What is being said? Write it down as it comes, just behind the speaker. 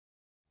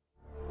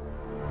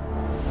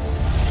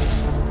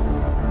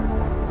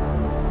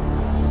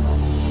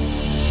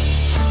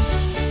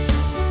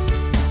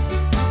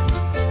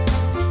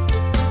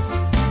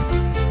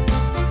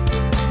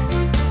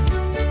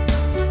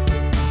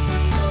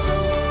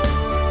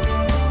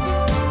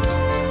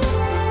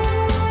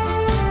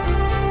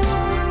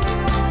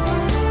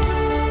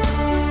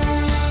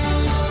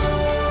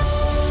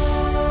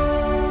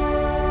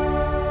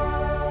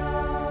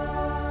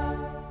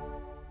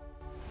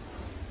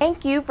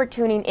you for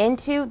tuning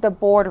into The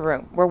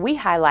Boardroom, where we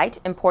highlight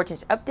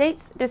important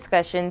updates,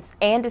 discussions,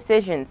 and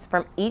decisions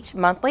from each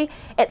monthly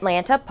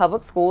Atlanta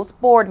Public Schools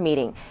board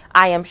meeting.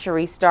 I am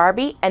Sharice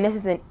Darby, and this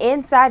is an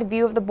inside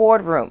view of the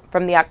boardroom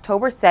from the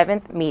October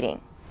 7th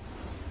meeting.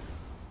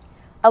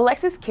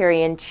 Alexis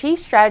Carrion, Chief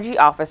Strategy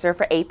Officer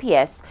for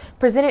APS,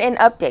 presented an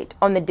update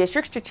on the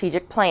district's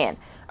strategic plan.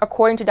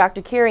 According to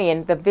Dr.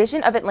 Carrion, the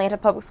vision of Atlanta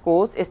Public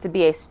Schools is to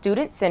be a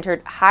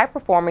student-centered,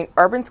 high-performing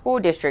urban school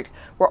district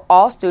where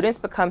all students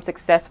become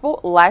successful,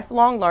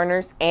 lifelong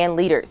learners and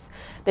leaders.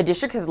 The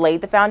district has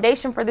laid the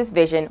foundation for this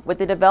vision with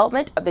the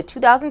development of the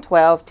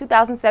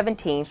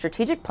 2012-2017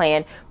 Strategic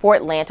Plan for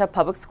Atlanta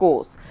Public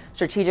Schools.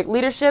 Strategic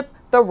Leadership,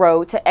 the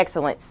Road to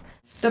Excellence.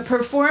 The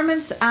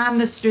performance on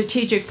the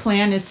strategic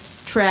plan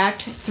is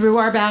tracked through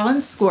our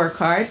balanced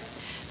scorecard.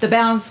 The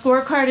balanced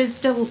scorecard is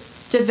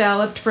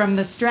developed from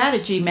the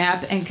strategy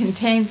map and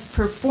contains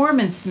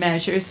performance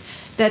measures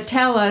that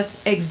tell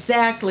us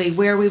exactly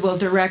where we will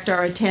direct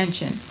our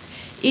attention.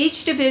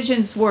 Each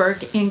division's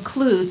work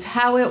includes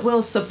how it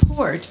will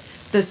support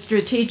the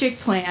strategic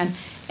plan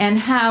and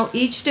how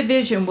each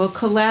division will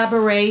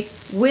collaborate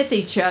with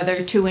each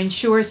other to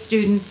ensure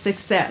student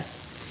success.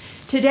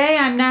 Today,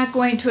 I'm not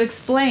going to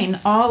explain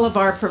all of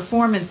our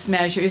performance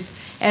measures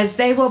as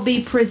they will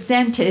be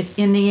presented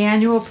in the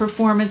annual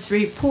performance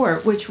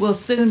report, which will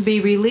soon be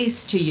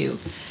released to you.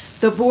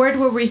 The board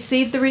will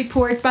receive the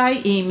report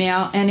by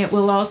email, and it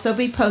will also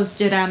be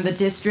posted on the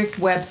district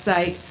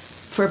website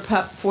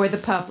for the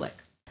public.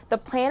 The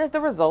plan is the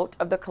result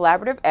of the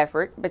collaborative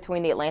effort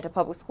between the Atlanta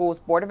Public Schools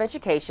Board of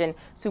Education,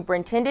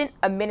 superintendent,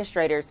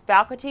 administrators,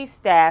 faculty,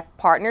 staff,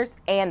 partners,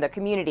 and the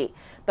community.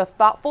 The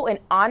thoughtful and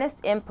honest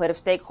input of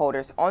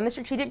stakeholders on the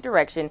strategic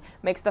direction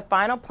makes the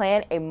final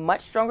plan a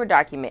much stronger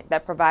document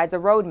that provides a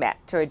roadmap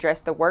to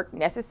address the work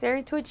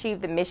necessary to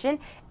achieve the mission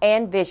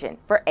and vision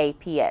for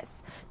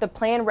APS. The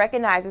plan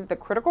recognizes the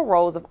critical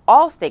roles of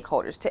all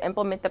stakeholders to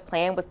implement the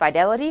plan with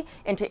fidelity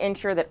and to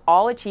ensure that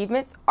all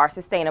achievements are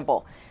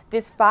sustainable.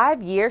 This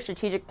 5-year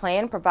strategic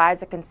plan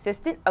provides a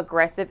consistent,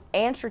 aggressive,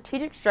 and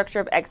strategic structure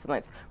of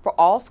excellence for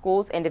all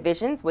schools and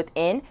divisions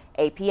within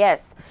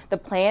APS. The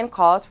plan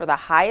calls for the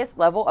highest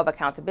level of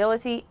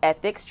accountability,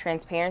 ethics,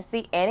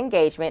 transparency, and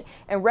engagement,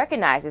 and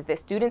recognizes that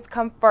students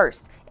come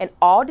first and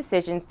all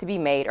decisions to be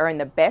made are in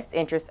the best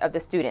interest of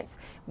the students,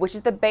 which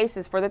is the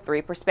basis for the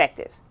 3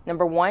 perspectives.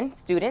 Number 1,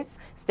 students,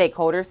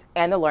 stakeholders,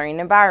 and the learning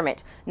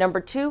environment.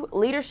 Number 2,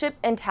 leadership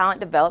and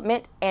talent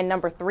development. And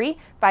number 3,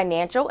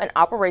 financial and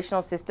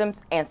operational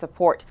systems and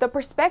support. The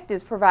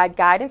perspectives provide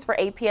guidance for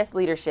APS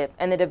leadership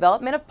and the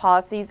development of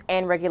policies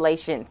and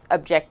regulations,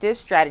 objectives,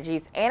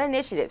 strategies, and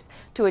initiatives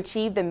to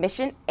achieve the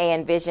mission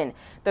and vision.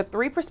 The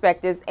 3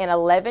 perspectives and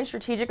 11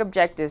 strategic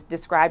objectives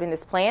described in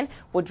this plan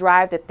will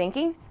drive the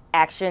thinking,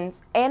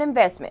 actions, and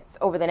investments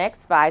over the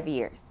next 5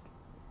 years.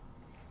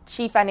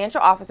 Chief Financial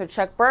Officer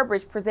Chuck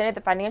Burbridge presented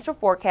the financial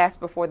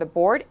forecast before the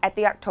board at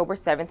the October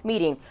 7th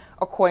meeting.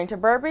 According to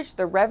Burbridge,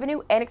 the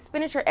revenue and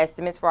expenditure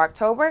estimates for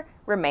October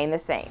remain the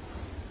same.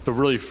 So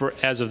really,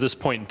 as of this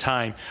point in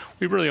time,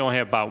 we really only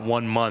have about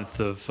 1 month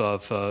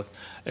of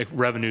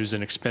revenues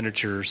and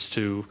expenditures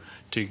to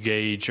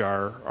gauge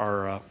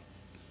our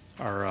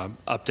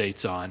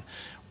updates on,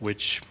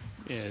 which,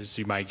 as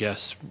you might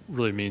guess,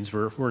 really means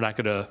we're not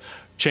going to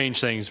change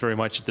things very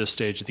much at this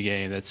stage of the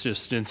game. That's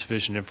just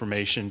insufficient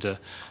information to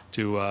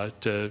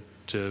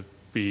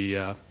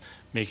be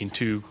making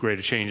too great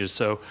of changes.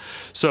 So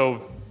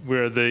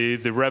where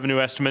the revenue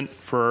estimate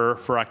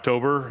for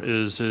October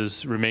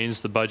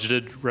remains the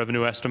budgeted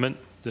revenue estimate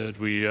that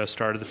we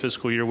started the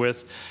fiscal year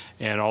with,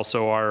 and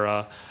also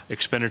our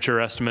expenditure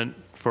estimate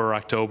for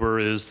October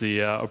is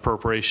the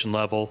appropriation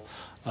level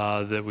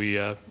that we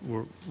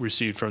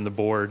received from the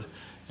board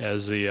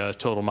as the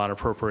total amount of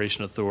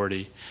appropriation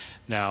authority.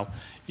 Now,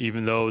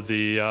 even though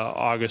the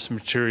August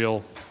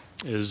material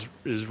is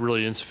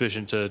really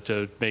insufficient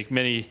to make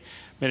many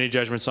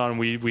judgments on,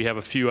 we have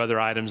a few other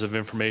items of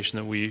information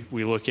that we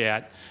look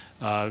at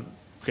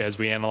as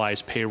we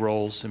analyze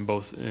payrolls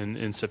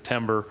in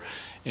September.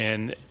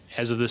 And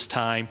as of this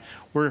time,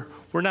 we're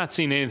not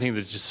seeing anything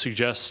that just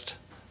suggests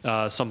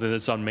something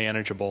that's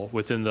unmanageable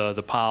within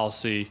the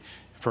policy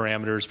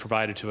parameters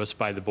provided to us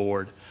by the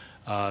board.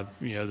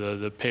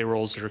 The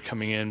payrolls that are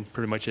coming in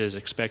pretty much as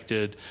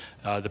expected.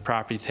 The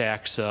property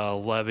tax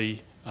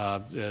levy,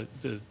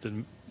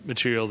 the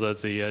material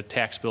that the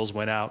tax bills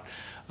went out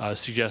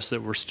suggests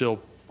that we're still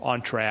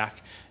on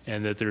track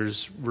and that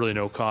there's really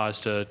no cause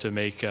to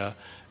make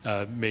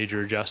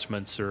major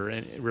adjustments or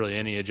really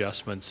any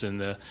adjustments in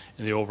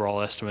the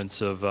overall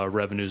estimates of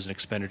revenues and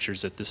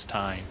expenditures at this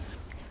time.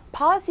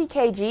 Policy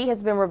KG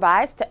has been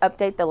revised to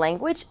update the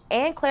language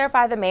and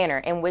clarify the manner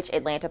in which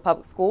Atlanta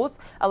Public Schools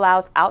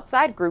allows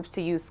outside groups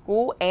to use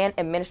school and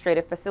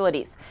administrative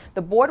facilities.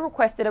 The board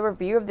requested a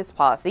review of this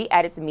policy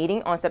at its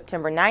meeting on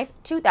September 9,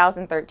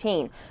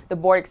 2013. The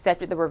board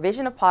accepted the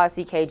revision of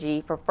Policy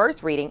KG for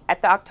first reading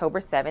at the October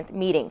 7th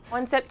meeting.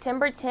 On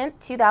September 10,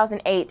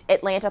 2008,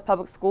 Atlanta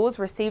Public Schools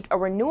received a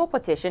renewal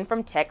petition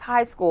from Tech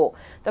High School.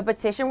 The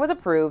petition was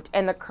approved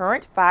and the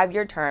current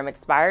 5-year term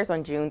expires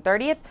on June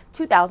 30,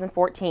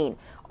 2014.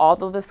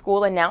 Although the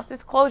school announced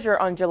its closure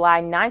on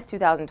July 9,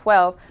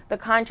 2012, the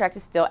contract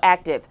is still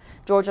active.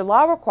 Georgia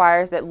law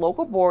requires that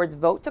local boards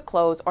vote to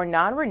close or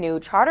non-renew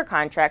charter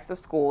contracts of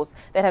schools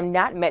that have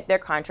not met their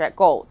contract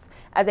goals.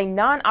 As a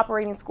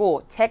non-operating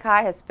school, Tech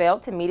High has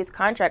failed to meet its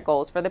contract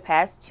goals for the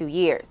past 2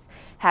 years.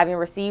 Having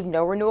received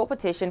no renewal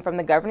petition from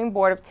the governing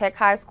board of Tech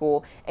High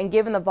School and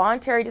given the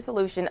voluntary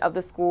dissolution of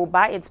the school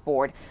by its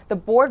board, the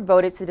board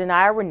voted to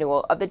deny a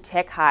renewal of the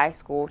Tech High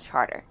School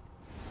charter.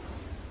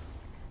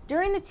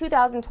 During the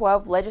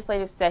 2012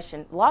 legislative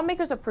session,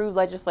 lawmakers approved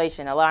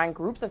legislation allowing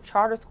groups of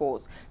charter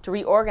schools to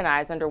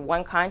reorganize under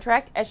one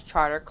contract as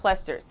charter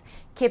clusters.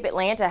 KIPP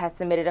Atlanta has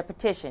submitted a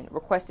petition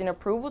requesting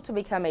approval to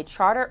become a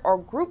charter or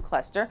group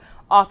cluster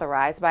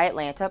authorized by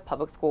Atlanta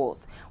Public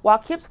Schools. While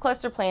KIPP's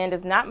cluster plan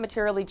does not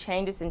materially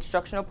change its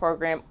instructional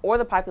program or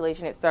the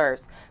population it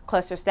serves,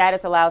 cluster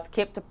status allows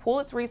KIPP to pool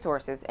its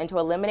resources and to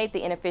eliminate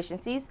the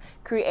inefficiencies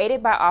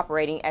created by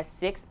operating as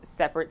 6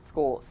 separate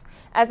schools.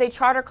 As a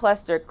charter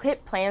cluster,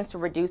 KIPP plans to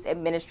reduce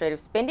administrative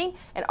spending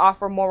and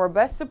offer more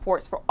robust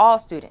supports for all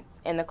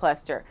students in the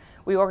cluster.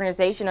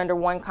 Reorganization under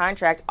one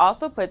contract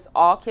also puts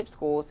all KIPP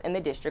schools in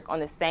the district on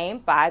the same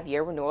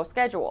 5-year renewal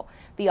schedule.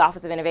 The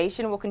Office of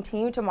Innovation will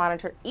continue to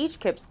monitor each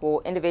KIPP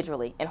school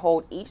individually and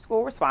hold each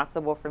school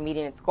responsible for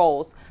meeting its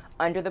goals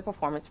under the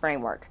performance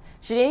framework.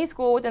 Should any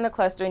school within the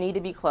cluster need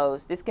to be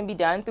closed, this can be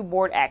done through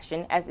board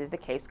action, as is the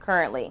case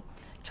currently.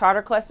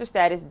 Charter cluster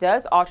status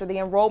does alter the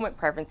enrollment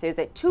preferences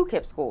at 2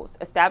 KIPP schools,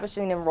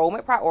 establishing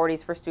enrollment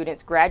priorities for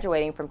students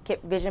graduating from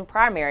KIPP Vision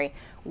Primary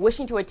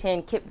wishing to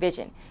attend KIPP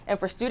Vision, and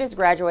for students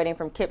graduating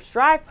from KIPP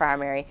Strive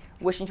Primary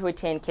wishing to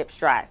attend KIPP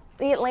Strive.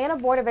 The Atlanta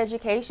Board of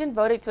Education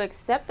voted to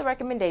accept the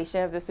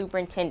recommendation of the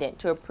superintendent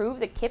to approve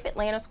the KIPP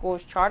Atlanta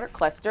Schools charter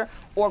cluster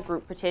or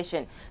group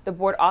petition. The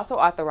board also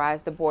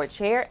authorized the board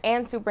chair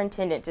and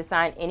superintendent to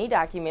sign any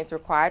documents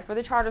required for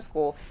the charter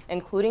school,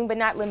 including but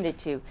not limited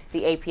to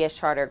the APS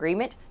charter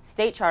agreement,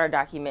 state charter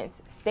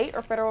documents, state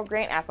or federal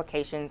grant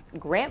applications,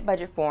 grant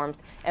budget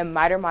forms, and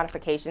minor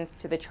modifications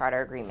to the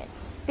charter agreement.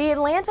 The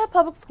Atlanta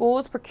Public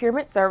Schools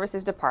Procurement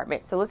Services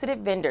Department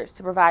solicited vendors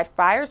to provide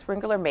fire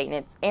sprinkler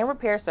maintenance and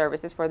repair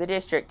services for the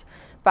district.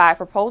 5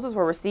 proposals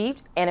were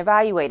received and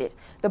evaluated.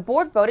 The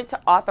board voted to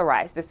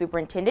authorize the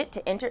superintendent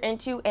to enter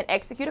into and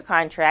execute a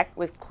contract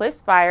with Cliffs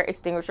Fire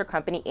Extinguisher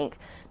Company, Inc.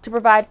 to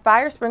provide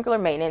fire sprinkler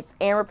maintenance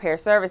and repair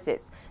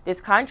services.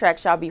 This contract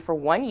shall be for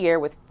 1 year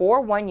with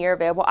 4 one-year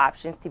available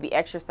options to be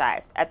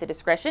exercised at the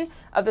discretion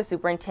of the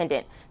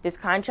superintendent. This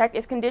contract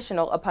is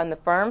conditional upon the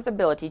firm's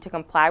ability to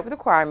comply with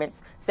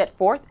requirements set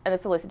forth in the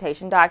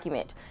solicitation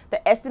document.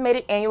 The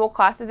estimated annual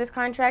cost of this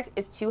contract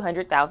is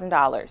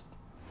 $200,000.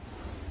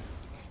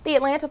 The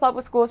Atlanta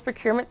Public Schools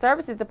Procurement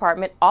Services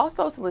Department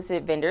also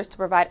solicited vendors to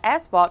provide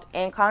asphalt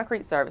and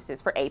concrete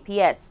services for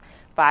APS.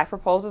 5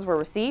 proposals were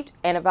received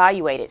and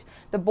evaluated.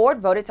 The board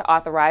voted to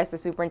authorize the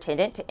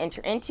superintendent to enter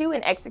into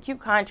and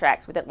execute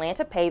contracts with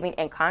Atlanta Paving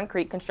and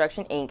Concrete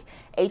Construction, Inc.,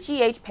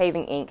 HEH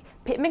Paving, Inc.,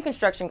 Pittman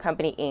Construction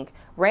Company, Inc.,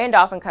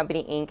 Randolph &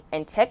 Company, Inc.,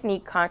 and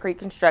Technique Concrete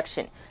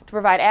Construction to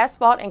provide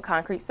asphalt and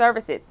concrete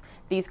services.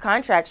 These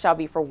contracts shall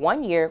be for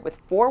 1 year with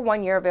 4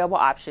 one-year available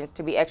options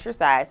to be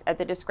exercised at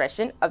the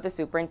discretion of the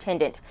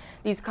superintendent.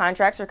 These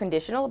contracts are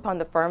conditional upon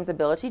the firm's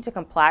ability to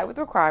comply with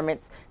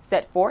requirements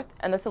set forth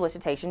in the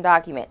solicitation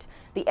document.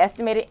 The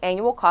estimated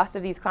annual cost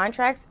of these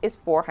contracts is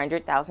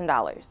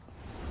 $400,000.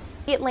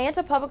 The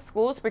Atlanta Public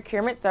Schools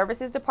Procurement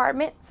Services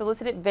Department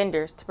solicited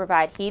vendors to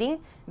provide heating,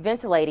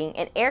 ventilating,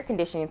 and air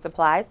conditioning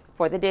supplies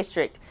for the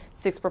district.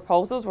 6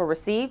 proposals were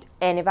received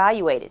and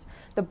evaluated.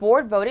 The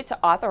board voted to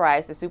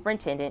authorize the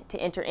superintendent to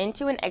enter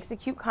into and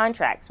execute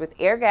contracts with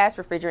Airgas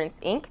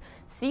Refrigerants, Inc.,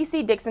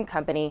 C.C. Dixon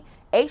Company,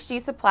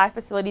 HG Supply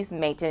Facilities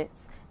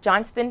Maintenance,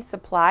 Johnston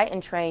Supply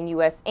and Train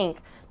U.S. Inc.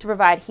 to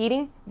provide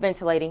heating,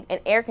 ventilating, and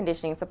air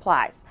conditioning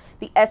supplies.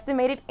 The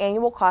estimated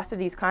annual cost of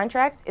these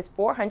contracts is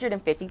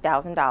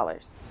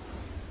 $450,000.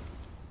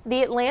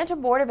 The Atlanta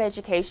Board of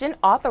Education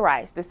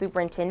authorized the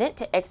superintendent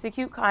to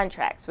execute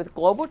contracts with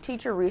Global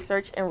Teacher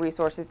Research and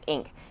Resources,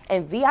 Inc.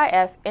 and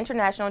VIF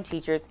International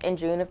Teachers in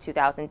June of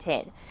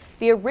 2010.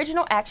 The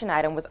original action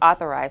item was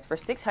authorized for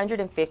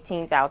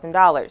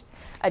 $615,000.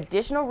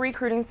 Additional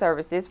recruiting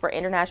services for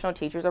international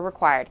teachers are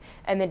required,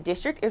 and the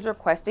district is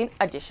requesting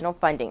additional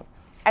funding.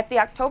 At the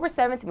October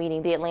 7th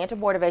meeting, the Atlanta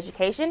Board of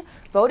Education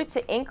voted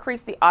to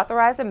increase the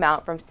authorized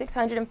amount from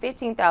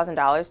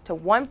 $615,000 to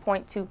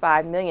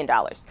 $1.25 million.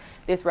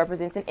 This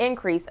represents an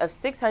increase of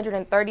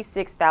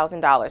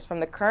 $636,000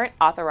 from the current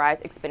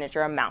authorized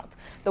expenditure amount.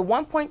 The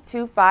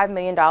 $1.25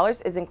 million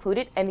is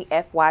included in the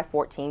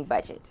FY14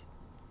 budget.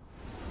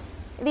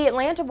 The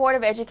Atlanta Board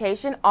of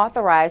Education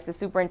authorized the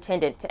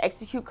superintendent to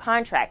execute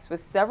contracts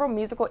with several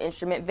musical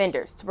instrument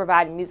vendors to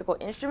provide musical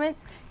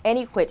instruments and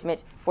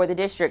equipment for the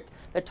district.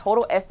 The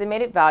total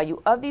estimated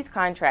value of these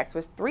contracts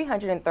was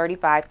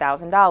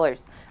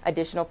 $335,000.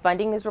 Additional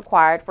funding is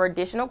required for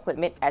additional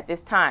equipment at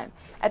this time.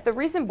 At the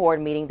recent board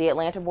meeting, the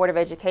Atlanta Board of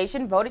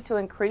Education voted to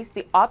increase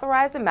the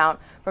authorized amount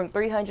from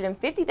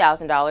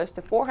 $350,000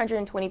 to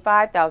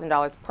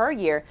 $425,000 per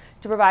year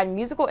to provide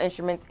musical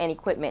instruments and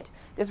equipment.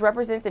 This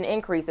represents an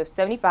increase of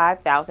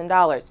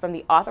 $75,000 from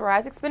the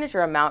authorized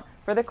expenditure amount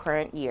for the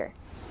current year.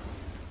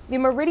 The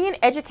Meridian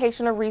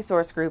Educational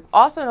Resource Group,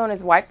 also known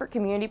as Whiteford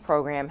Community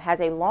Program, has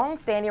a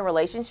long-standing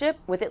relationship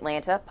with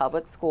Atlanta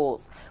Public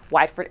Schools,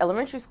 Whiteford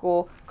Elementary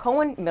School,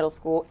 Cohen Middle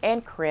School,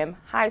 and Krim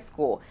High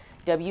School.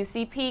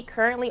 WCP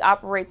currently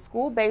operates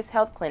school-based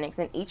health clinics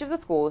in each of the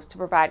schools to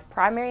provide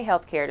primary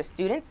health care to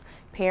students,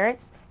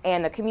 parents,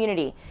 and the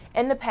community.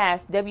 In the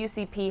past,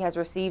 WCP has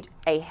received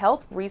a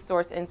Health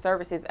Resource and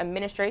Services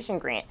Administration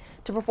grant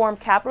to perform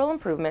capital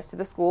improvements to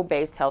the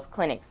school-based health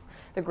clinics.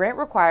 The grant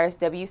requires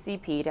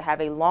WCP to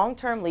have a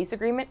long-term lease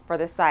agreement for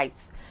the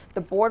sites. The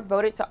board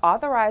voted to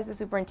authorize the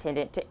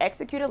superintendent to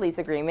execute a lease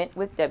agreement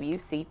with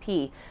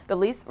WCP. The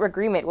lease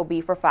agreement will be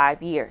for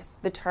 5 years.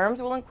 The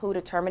terms will include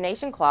a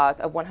termination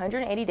clause of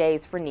 180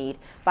 days for need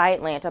by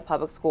Atlanta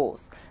Public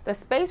Schools. The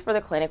space for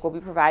the clinic will be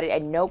provided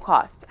at no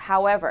cost.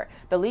 However,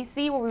 the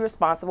leasee will be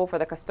responsible for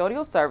the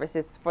custodial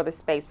services for the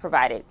space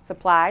provided,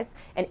 supplies,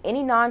 and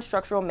any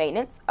non-structural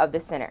maintenance of the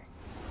center.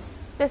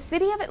 The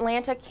City of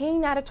Atlanta King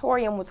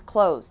Natatorium was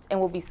closed and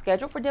will be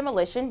scheduled for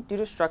demolition due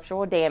to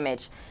structural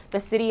damage. The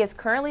city has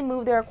currently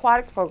moved their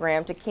aquatics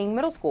program to King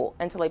Middle School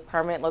until a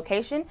permanent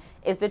location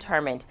is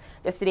determined.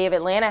 The City of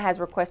Atlanta has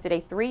requested a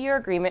 3-year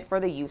agreement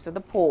for the use of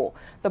the pool.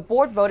 The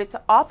board voted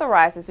to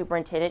authorize the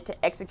superintendent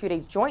to execute a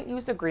joint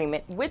use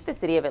agreement with the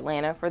City of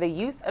Atlanta for the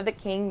use of the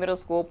King Middle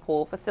School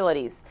pool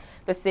facilities.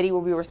 The city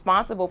will be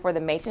responsible for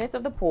the maintenance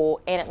of the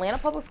pool, and Atlanta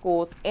Public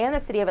Schools and the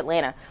City of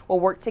Atlanta will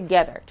work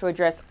together to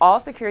address all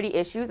security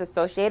issues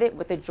associated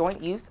with the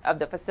joint use of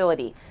the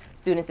facility.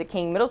 Students at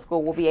King Middle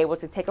School will be able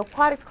to take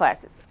aquatics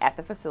classes at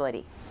the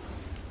facility.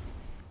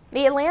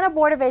 The Atlanta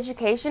Board of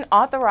Education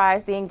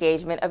authorized the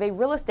engagement of a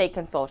real estate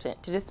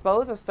consultant to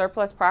dispose of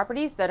surplus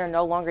properties that are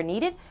no longer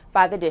needed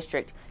by the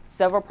district.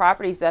 Several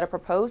properties that are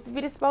proposed to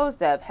be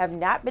disposed of have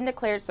not been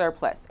declared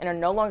surplus and are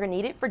no longer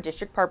needed for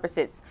district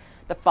purposes.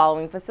 The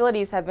following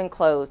facilities have been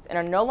closed and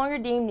are no longer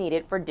deemed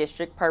needed for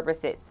district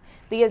purposes: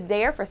 the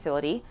Adair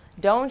facility,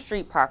 Doane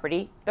Street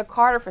property, the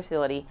Carter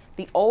facility,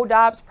 the Old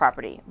Dobbs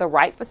property, the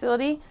Wright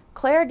facility,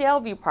 Claire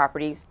Delview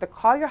properties, the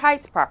Collier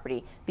Heights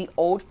property, the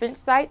Old Finch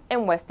site,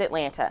 and West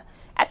Atlanta.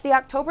 At the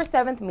October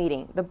 7th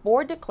meeting, the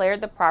board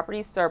declared the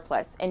properties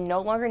surplus and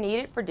no longer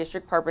needed for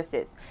district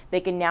purposes.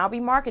 They can now be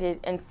marketed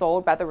and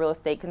sold by the real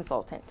estate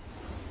consultant.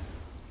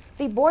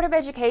 The Board of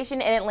Education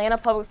in Atlanta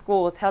Public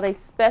Schools held a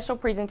special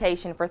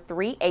presentation for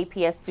 3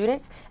 APS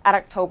students at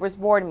October's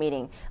board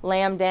meeting.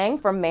 Lam Dang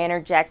from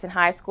Maynard Jackson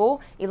High School,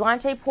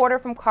 Elante Porter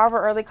from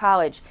Carver Early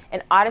College,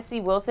 and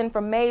Odyssey Wilson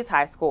from Mays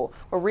High School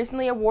were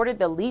recently awarded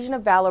the Legion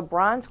of Valor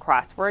Bronze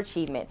Cross for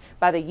achievement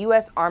by the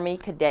U.S. Army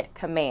Cadet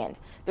Command.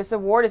 This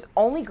award is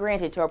only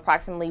granted to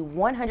approximately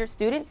 100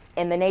 students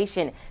in the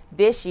nation.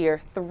 This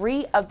year,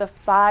 3 of the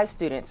 5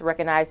 students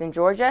recognized in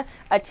Georgia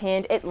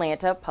attend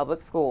Atlanta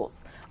Public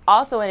Schools.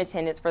 Also in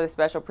attendance for the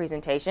special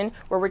presentation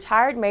were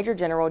retired Major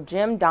General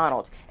Jim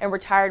Donald and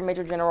retired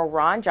Major General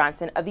Ron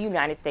Johnson of the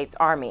United States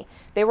Army.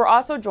 They were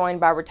also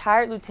joined by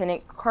retired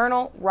Lieutenant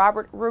Colonel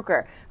Robert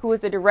Ruker, who is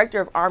the Director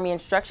of Army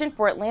Instruction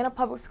for Atlanta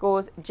Public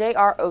Schools'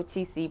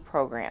 JROTC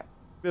program.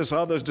 As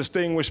others,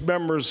 distinguished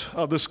members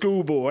of the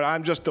school board,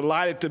 I'm just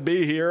delighted to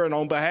be here, and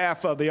on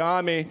behalf of the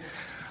Army,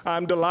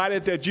 I'm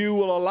delighted that you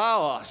will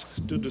allow us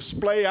to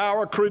display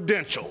our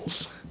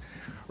credentials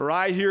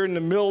right here in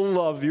the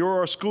middle of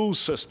your school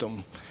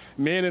system.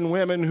 Men and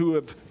women who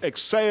have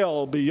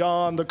excelled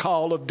beyond the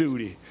call of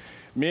duty.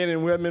 Men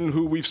and women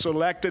who we've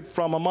selected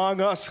from among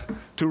us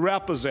to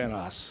represent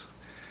us.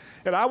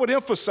 And I would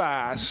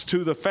emphasize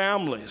to the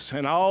families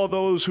and all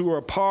those who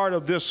are part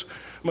of this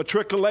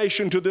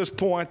matriculation to this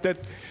point that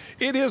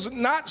it is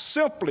not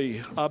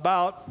simply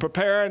about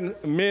preparing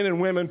men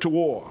and women to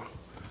war,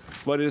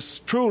 but it's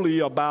truly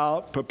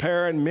about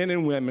preparing men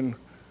and women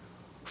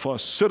for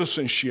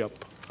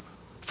citizenship,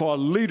 for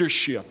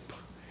leadership,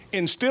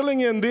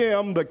 instilling in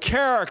them the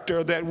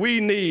character that we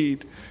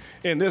need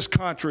in this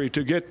country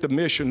to get the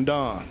mission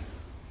done.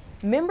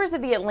 Members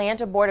of the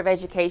Atlanta Board of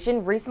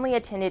Education recently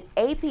attended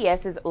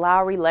APS's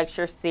Lowry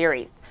Lecture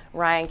Series.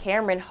 Ryan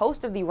Cameron,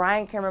 host of the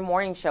Ryan Cameron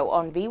Morning Show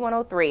on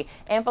V103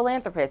 and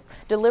philanthropist,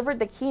 delivered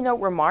the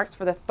keynote remarks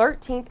for the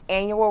 13th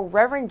annual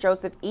Reverend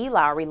Joseph E.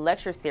 Lowry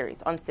Lecture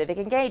Series on civic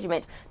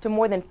engagement to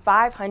more than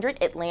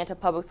 500 Atlanta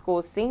Public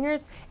Schools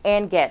seniors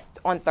and guests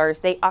on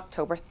Thursday,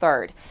 October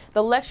 3rd.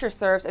 The lecture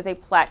serves as a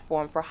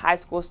platform for high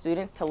school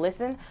students to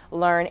listen,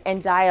 learn,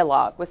 and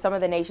dialogue with some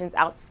of the nation's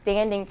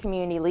outstanding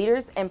community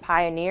leaders and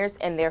pioneers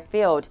in their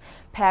field.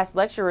 Past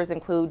lecturers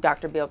include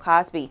Dr. Bill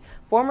Cosby,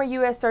 former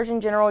U.S. Surgeon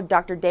General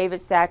Dr. David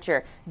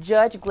Satcher,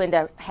 Judge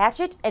Glenda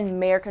Hatchett, and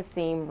Mayor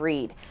Kasim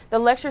Reed. The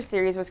lecture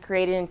series was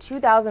created in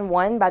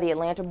 2001 by the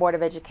Atlanta Board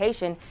of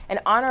Education in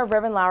honor of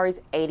Reverend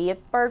Lowry's 80th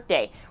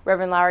birthday.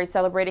 Reverend Lowry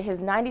celebrated his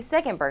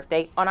 92nd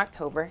birthday on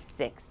October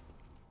 6th.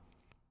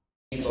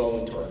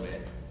 Bowling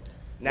tournament,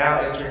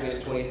 now entering its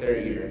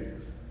 23rd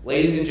year.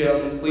 Ladies and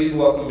gentlemen, please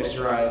welcome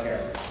Mr. Ryan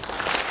Cameron.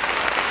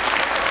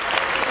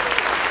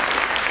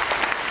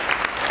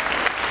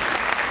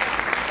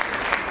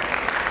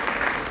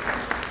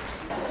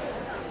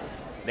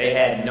 They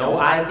had no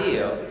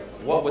idea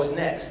what was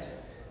next.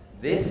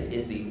 This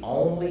is the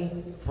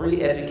only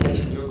free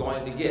education you're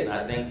going to get, and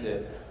I think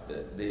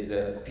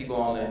the people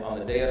on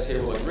the dais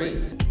here will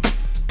agree.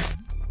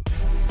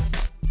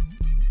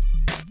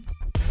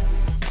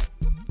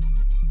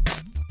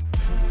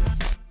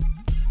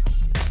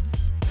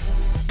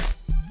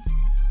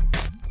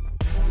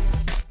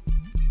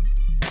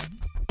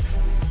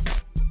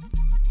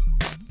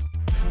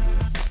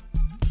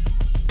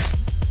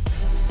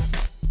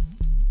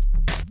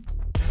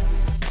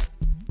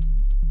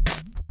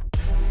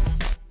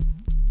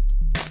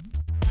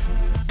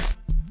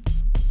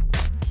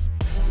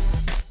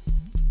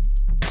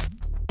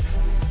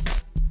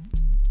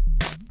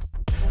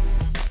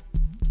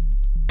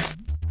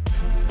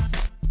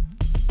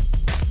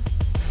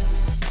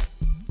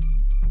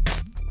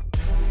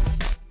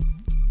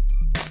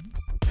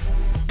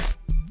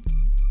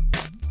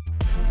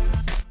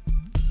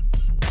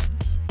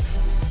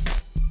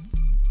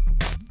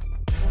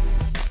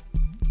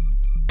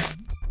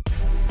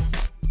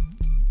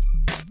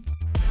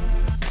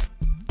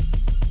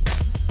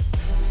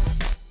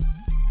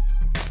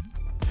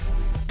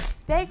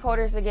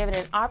 Stakeholders are given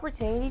an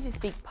opportunity to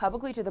speak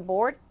publicly to the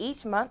board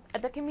each month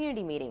at the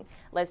community meeting.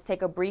 Let's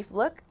take a brief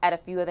look at a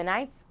few of the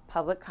night's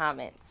public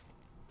comments.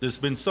 There's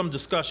been some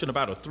discussion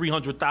about a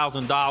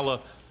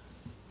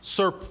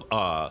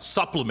 $300,000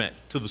 supplement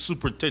to the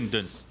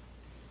superintendent's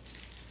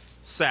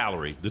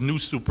salary, the new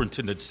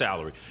superintendent's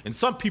salary. And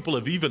some people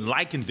have even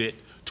likened it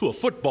to a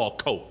football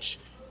coach,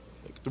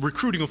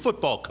 recruiting a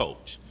football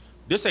coach.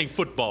 This ain't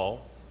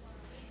football.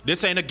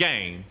 This ain't a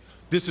game.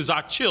 This is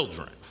our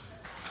children.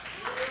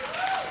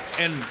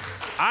 And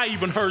I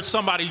even heard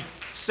somebody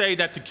say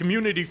that the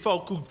community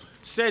folk who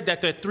said that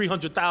that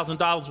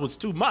 $300,000 was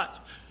too much,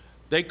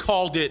 they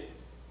called it,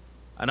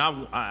 and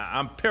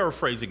I'm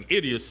paraphrasing,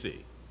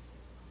 idiocy,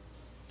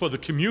 for the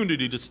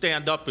community to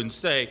stand up and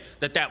say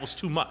that that was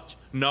too much.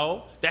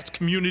 No, that's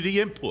community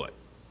input.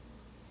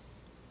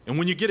 And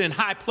when you get in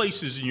high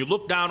places and you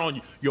look down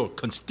on your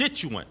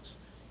constituents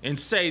and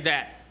say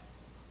that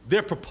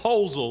their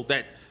proposal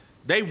that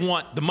they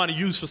want the money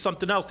used for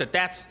something else,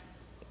 that's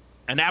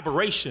an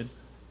aberration,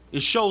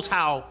 it shows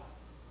how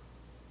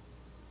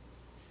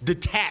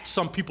detached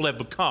some people have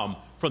become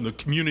from the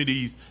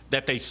communities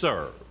that they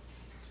serve.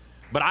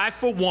 But I,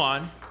 for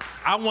one,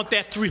 I want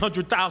that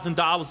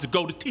 $300,000 to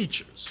go to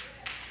teachers.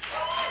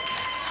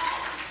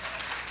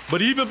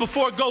 But even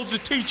before it goes to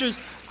teachers,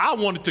 I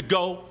want it to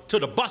go to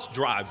the bus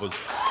drivers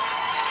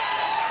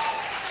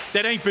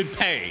that ain't been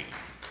paid.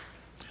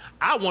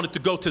 I want it to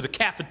go to the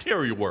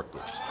cafeteria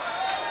workers.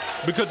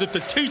 Because if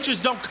the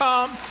teachers don't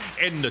come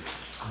and the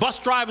bus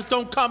drivers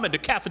don't come and the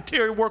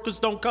cafeteria workers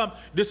don't come,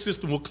 this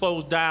system will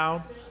close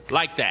down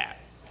like that.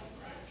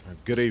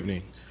 Good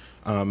evening.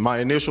 My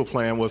initial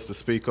plan was to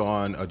speak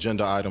on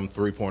agenda item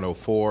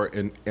 3.04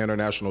 in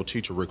international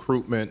teacher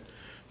recruitment,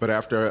 but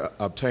after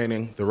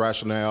obtaining the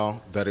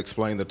rationale that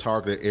explained the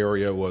targeted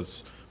area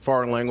was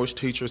foreign language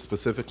teachers,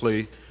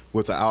 specifically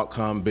with the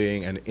outcome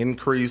being an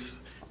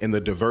increase in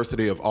the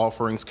diversity of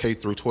offerings K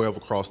through 12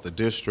 across the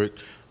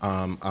district,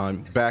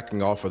 I'm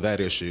backing off of that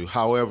issue.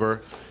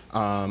 However,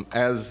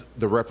 as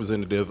the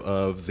representative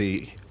of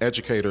the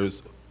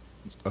Educators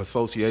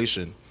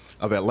Association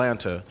of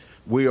Atlanta,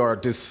 we are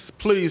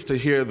displeased to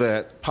hear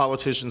that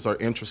politicians are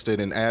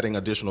interested in adding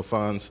additional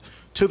funds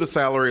to the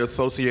salary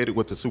associated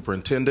with the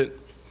superintendent.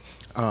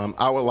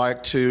 I would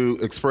like to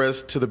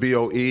express to the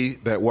BOE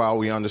that while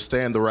we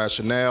understand the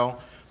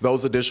rationale,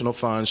 those additional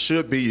funds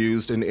should be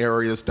used in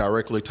areas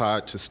directly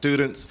tied to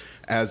students,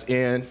 as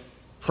in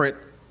print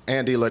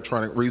and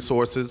electronic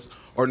resources,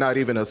 or not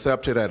even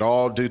accepted at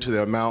all due to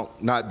the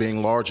amount not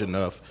being large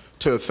enough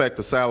to affect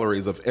the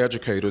salaries of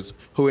educators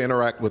who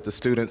interact with the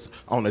students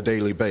on a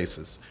daily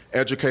basis,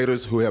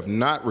 educators who have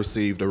not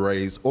received a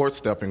raise or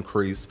step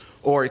increase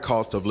or a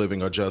cost of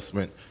living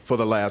adjustment for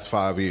the last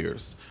 5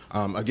 years.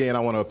 Again, I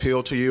want to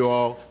appeal to you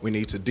all. We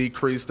need to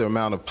decrease the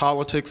amount of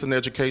politics in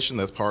education.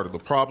 That's part of the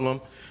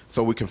problem,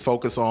 so we can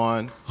focus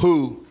on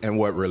who and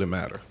what really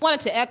matter. I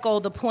wanted to echo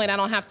the point. I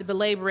don't have to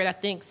belabor it. I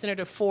think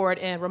Senator Ford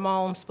and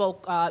Ramon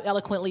spoke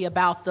eloquently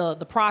about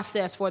the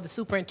process for the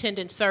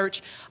superintendent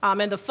search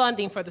and the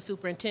funding for the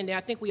superintendent.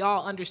 I think we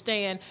all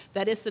understand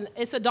that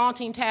it's a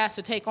daunting task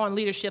to take on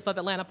leadership of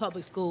Atlanta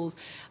Public Schools.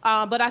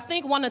 But I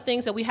think one of the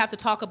things that we have to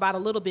talk about a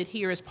little bit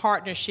here is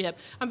partnership.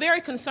 I'm very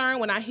concerned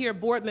when I hear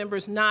board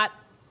members not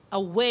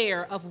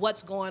aware of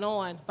what's going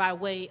on by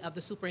way of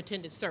the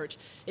superintendent search.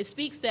 It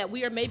speaks that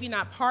we are maybe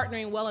not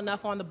partnering well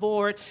enough on the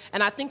board,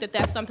 and I think that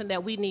that's something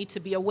that we need to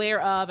be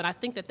aware of, and I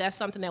think that that's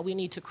something that we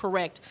need to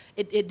correct.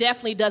 It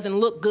definitely doesn't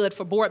look good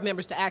for board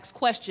members to ask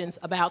questions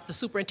about the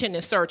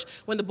superintendent search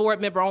when the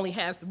board member only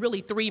has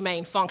really 3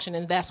 main functions,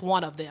 and that's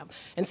one of them.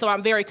 And so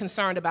I'm very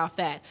concerned about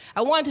that.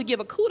 I wanted to give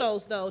a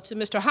kudos, though, to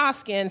Mr.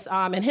 Hoskins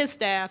and his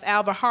staff,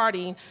 Alva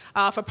Harding,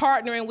 for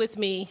partnering with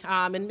me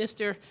and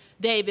Mr.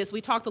 Davis.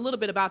 We talked a little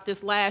bit about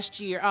this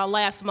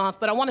last month,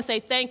 but I want to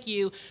say thank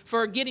you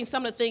for getting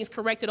some of the things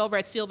corrected over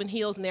at Sylvan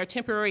Hills in their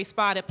temporary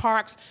spot at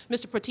Parks.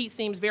 Mr. Petit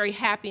seems very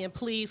happy and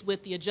pleased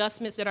with the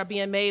adjustments that are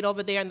being made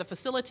over there in the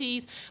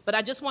facilities. But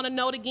I just want to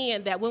note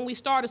again that when we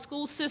start a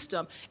school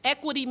system,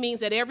 equity means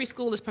that every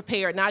school is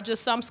prepared, not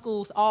just some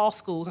schools, all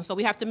schools. And so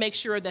we have to make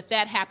sure that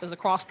that happens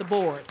across the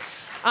board.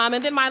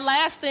 And then my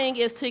last thing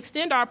is to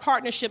extend our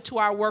partnership to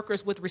our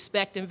workers with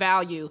respect and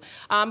value.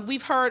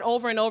 We've heard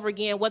over and over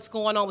again what's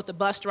going on with the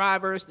bus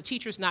drivers, the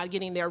teachers not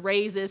getting their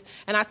raises,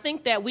 and I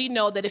think that we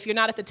know that if you're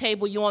not at the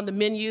table, you're on the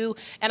menu,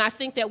 and I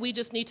think that we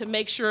just need to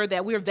make sure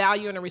that we're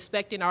valuing and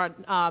respecting our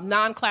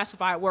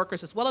non-classified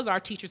workers as well as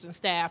our teachers and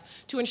staff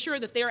to ensure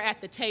that they're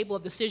at the table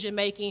of decision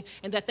making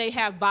and that they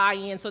have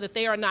buy-in so that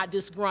they are not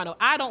disgruntled.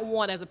 I don't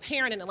want, as a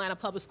parent in Atlanta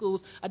Public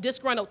Schools, a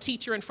disgruntled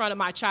teacher in front of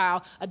my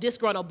child, a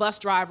disgruntled bus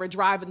driver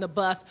driving the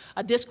bus,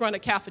 a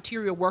disgruntled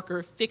cafeteria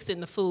worker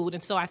fixing the food.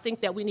 And so I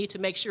think that we need to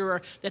make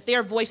sure that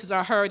their voices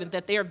are heard and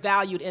that they're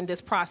valued in this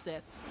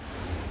process.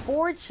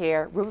 Board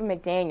Chair Ruben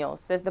McDaniel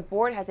says the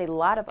board has a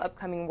lot of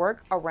upcoming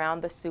work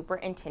around the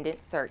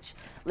superintendent search.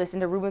 Listen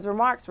to Ruben's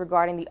remarks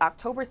regarding the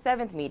October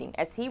 7th meeting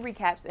as he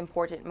recaps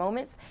important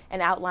moments and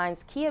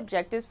outlines key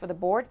objectives for the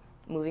board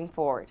moving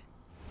forward.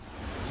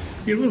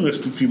 In the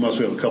next few months,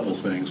 we have a couple of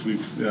things.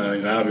 We've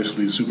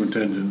obviously the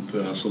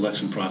superintendent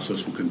selection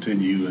process will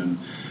continue, and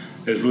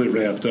it's really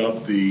ramped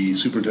up. The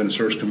superintendent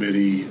search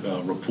committee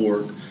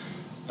report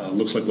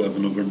looks like we'll have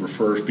on November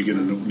 1st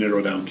beginning to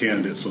narrow down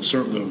candidates. So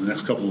certainly over the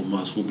next couple of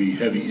months, we'll be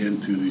heavy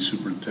into the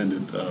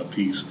superintendent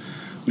piece.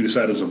 We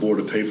decided as a board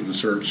to pay for the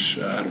search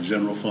out of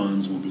general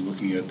funds. We'll be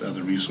looking at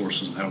other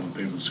resources and how we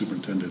pay for the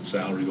superintendent's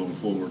salary going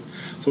forward.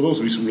 So those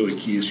will be some really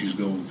key issues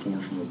going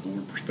forward from a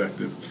board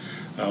perspective.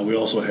 We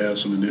also have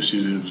some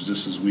initiatives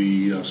just as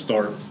we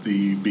start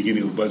the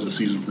beginning of the budget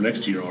season for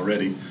next year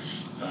already.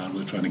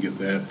 Really trying to get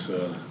that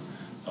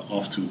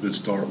off to a good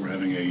start. We're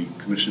having a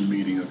commission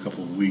meeting in a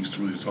couple of weeks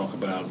to really talk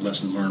about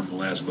lessons learned from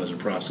the last budget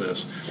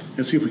process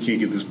and see if we can't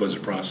get this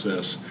budget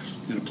process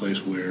in a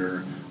place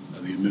where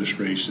the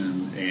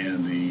administration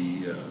and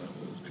the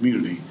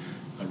community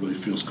really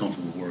feels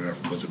comfortable where we are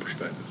from a budget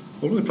perspective.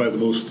 Well, really probably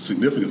the most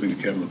significant thing that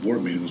came in the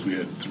board meeting was we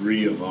had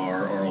 3 of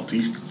our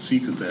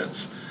ROTC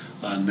cadets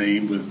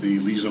named with the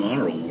Legion of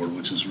Honor Award,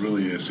 which is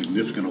really a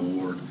significant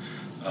award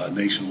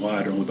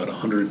nationwide. There are only about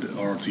 100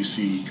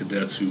 ROTC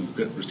cadets who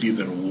received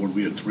that award.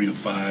 We had 3 of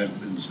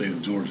 5 in the state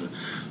of Georgia.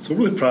 So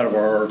we're really proud of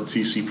our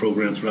ROTC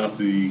program throughout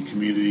the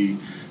community.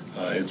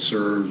 It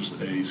serves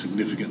a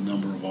significant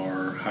number of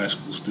our high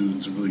school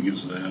students. It really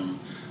gives them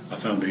a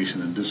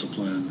foundation and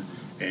discipline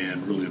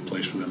and really a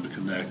place for them to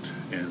connect.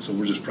 And so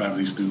we're just proud of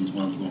these students.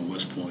 One of them going to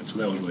West Point. So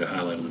that was really a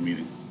highlight of the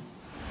meeting.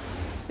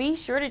 Be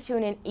sure to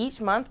tune in each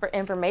month for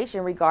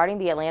information regarding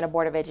the Atlanta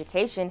Board of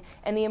Education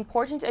and the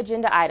important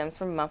agenda items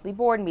from monthly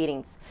board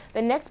meetings.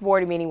 The next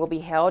board meeting will be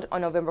held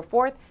on November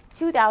 4th,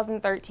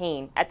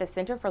 2013 at the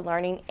Center for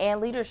Learning and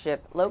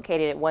Leadership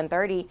located at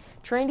 130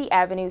 Trinity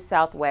Avenue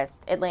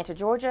Southwest, Atlanta,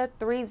 Georgia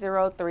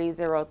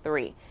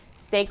 30303.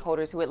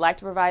 Stakeholders who would like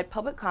to provide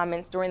public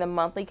comments during the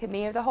monthly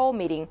Committee of the Whole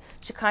meeting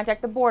should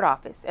contact the board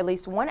office at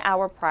least 1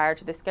 hour prior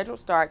to the scheduled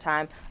start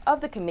time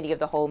of the Committee of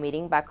the Whole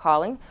meeting by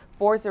calling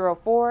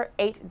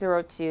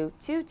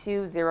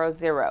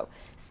 404-802-2200.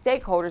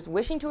 Stakeholders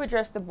wishing to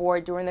address the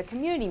board during the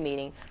community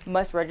meeting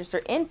must register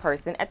in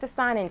person at the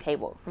sign-in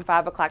table from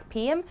 5 o'clock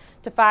p.m.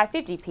 to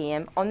 5:50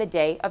 p.m. on the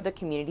day of the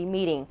community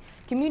meeting.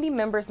 Community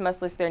members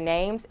must list their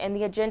names and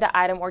the agenda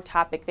item or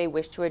topic they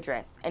wish to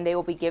address, and they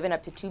will be given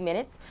up to 2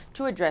 minutes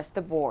to address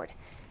the board.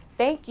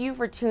 Thank you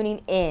for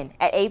tuning in.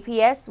 At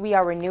APS, we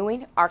are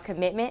renewing our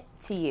commitment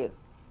to you.